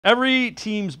Every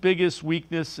team's biggest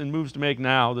weakness and moves to make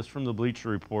now, this from the Bleacher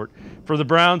Report. For the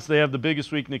Browns, they have the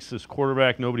biggest weakness is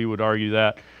quarterback. Nobody would argue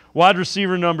that. Wide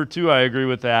receiver number 2, I agree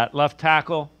with that. Left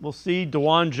tackle, we'll see.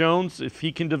 DeJuan Jones, if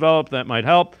he can develop, that might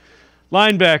help.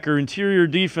 Linebacker, interior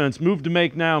defense, move to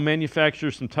make now. Manufacture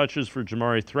some touches for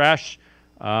Jamari Thrash.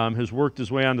 Has worked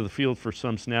his way onto the field for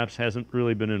some snaps. Hasn't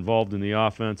really been involved in the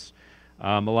offense.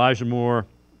 Elijah Moore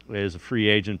is a free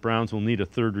agent. Browns will need a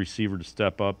third receiver to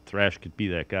step up. Thrash could be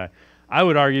that guy. I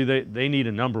would argue they need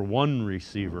a number 1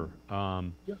 receiver.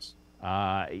 Yes.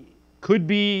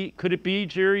 Could it be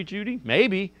Jerry Jeudy?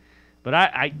 Maybe.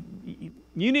 But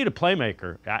you need a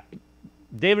playmaker.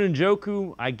 David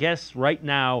Njoku, I guess right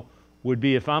now would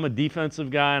be, if I'm a defensive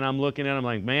guy and I'm looking at him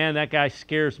like, man, that guy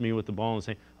scares me with the ball in his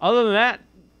hand. Other than that,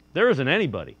 there isn't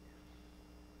anybody.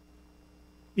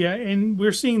 Yeah, and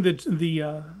we're seeing the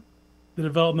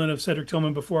development of Cedric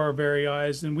Tillman before our very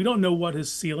eyes, and we don't know what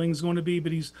his ceiling is going to be,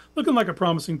 but he's looking like a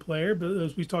promising player. But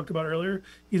as we talked about earlier,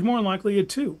 he's more than likely a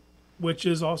 2, which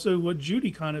is also what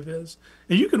Jeudy kind of is.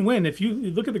 And you can win. If you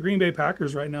look at the Green Bay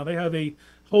Packers right now, they have a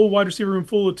whole wide receiver room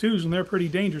full of 2s, and they're pretty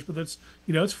dangerous, but that's,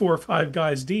 it's 4 or 5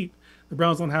 guys deep. The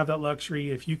Browns don't have that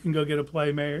luxury. If you can go get a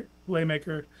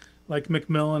playmaker like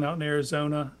McMillan out in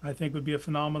Arizona, I think would be a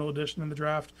phenomenal addition in the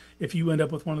draft if you end up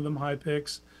with one of them high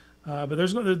picks. But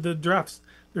there's the drafts.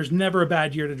 There's never a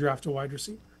bad year to draft a wide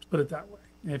receiver. Let's put it that way.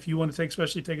 And if you want to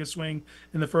especially take a swing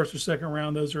in the first or second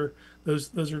round, those are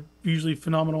usually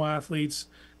phenomenal athletes,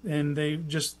 and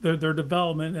their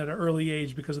development at an early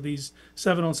age because of these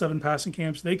 7-on-7 passing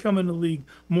camps. They come in the league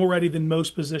more ready than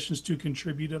most positions to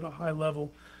contribute at a high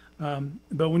level.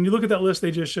 But when you look at that list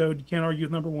they just showed, you can't argue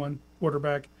with number 1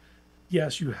 quarterback.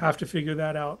 Yes, you have to figure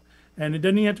that out. And it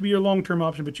doesn't even have to be your long-term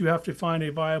option, but you have to find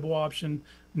a viable option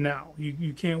now.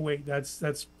 You can't wait.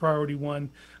 That's priority 1.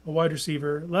 A wide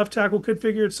receiver. Left tackle could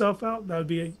figure itself out. That would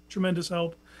be a tremendous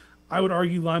help. I would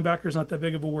argue linebacker is not that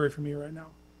big of a worry for me right now.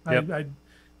 Yep.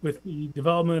 With the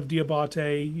development of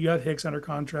Diabate, you got Hicks under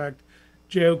contract.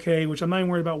 JOK, which I'm not even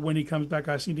worried about when he comes back.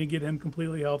 I just need to get him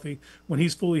completely healthy. When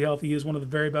he's fully healthy, he is one of the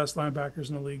very best linebackers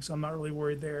in the league, so I'm not really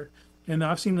worried there. And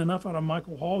I've seen enough out of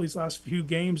Michael Hall these last few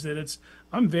games that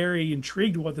I'm very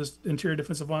intrigued what this interior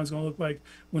defensive line is going to look like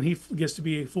when he gets to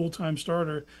be a full-time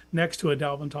starter next to a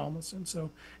Dalvin Tomlinson.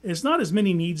 So it's not as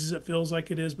many needs as it feels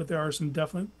like it is, but there are some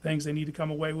definite things they need to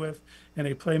come away with, and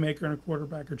a playmaker and a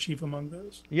quarterback are chief among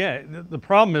those. Yeah, the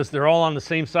problem is they're all on the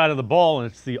same side of the ball,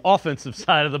 and it's the offensive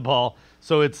side of the ball.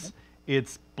 So it's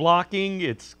blocking,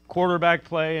 it's quarterback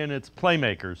play, and it's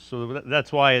playmakers. So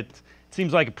that's why it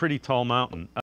seems like a pretty tall mountain.